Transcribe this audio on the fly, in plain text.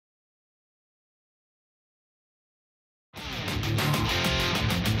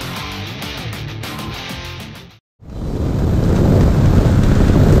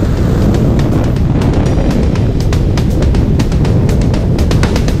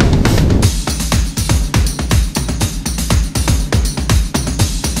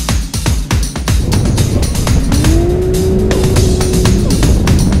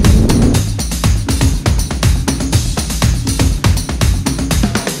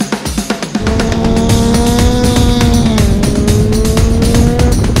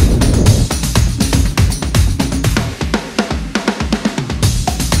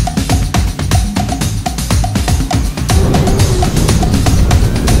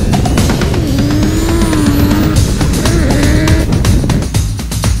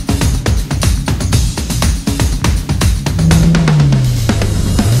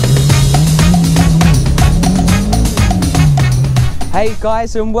Hey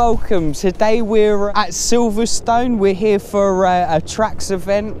guys and welcome. Today we're at Silverstone. We're here for a TRAX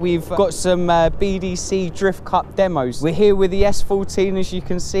event. We've got some BDC Drift Cup demos. We're here with the S14 as you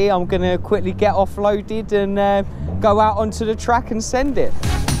can see. I'm going to quickly get offloaded and go out onto the track and send it.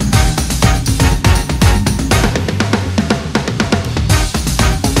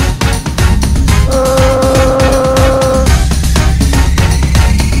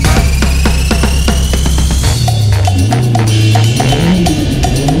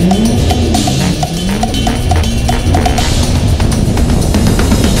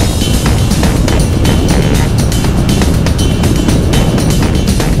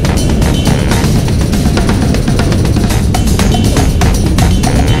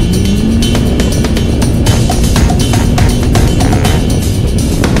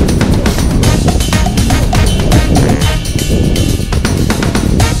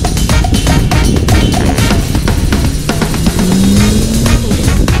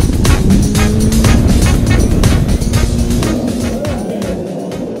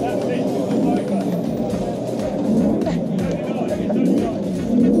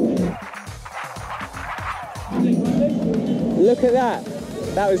 Look at that.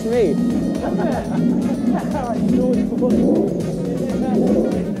 That was me.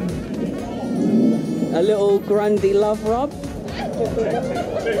 A little Grundy love rub.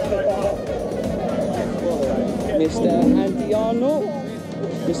 Mr. Andy Arnold.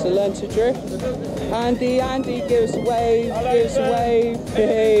 Mr. Learn to Drift. Andy, give us a wave, give us a wave.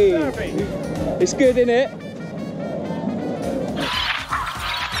 Hey. It's good, isn't it?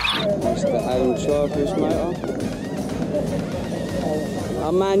 Mr. Adam Chavez motor.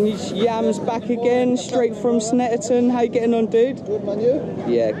 Our man Yam's back again, straight from Snetterton. How you getting on, dude? Good, man, you?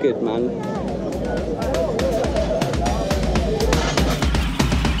 Yeah, good, man.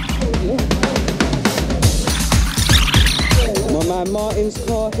 My man Martin's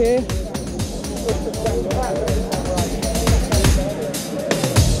car here.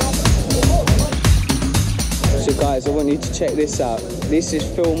 So guys, I want you to check this out. This is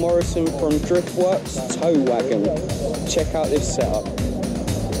Phil Morrison from Driftworks Tow Wagon. Check out this setup.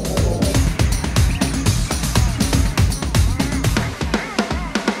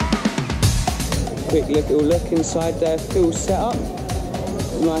 Quick little look inside their Phil setup.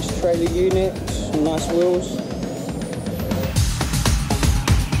 Nice trailer unit, nice wheels.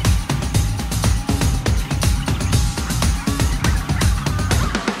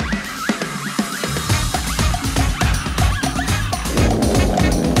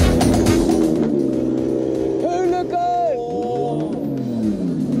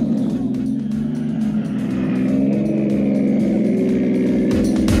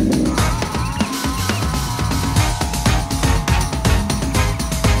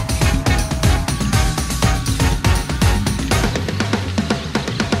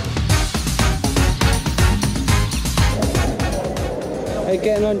 How you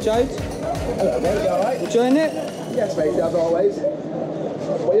getting on, Jode? Hello, mate, you alright? Enjoying it? Yes, mate, as always.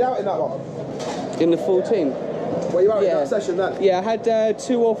 Were you out in that one? In the 14? Were you out in that session then? Yeah, I had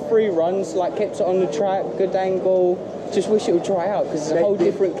 2 or 3 runs, like kept it on the track, good angle. Just wish it would dry out because it's a whole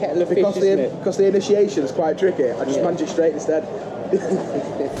different kettle of fish, isn't it? Because the initiation is quite tricky. I just managed it straight instead.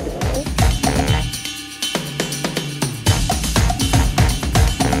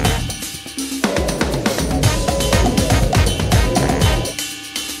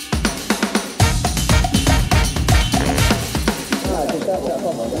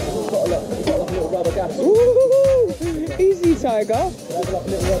 Easy, Tiger.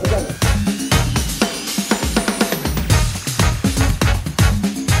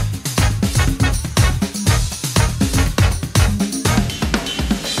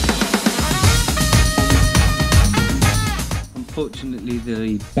 Unfortunately,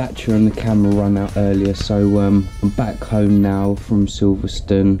 the battery on the camera ran out earlier, so I'm back home now from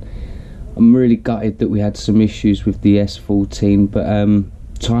Silverstone. I'm really gutted that we had some issues with the S14, but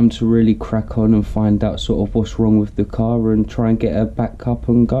time to really crack on and find out sort of what's wrong with the car and try and get her back up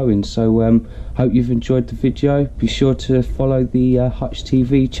and going. So hope you've enjoyed the video. Be sure to follow the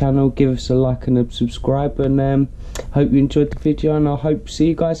HutchTV channel, give us a like and a subscribe, and hope you enjoyed the video, and I hope to see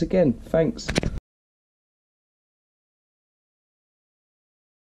you guys again. Thanks.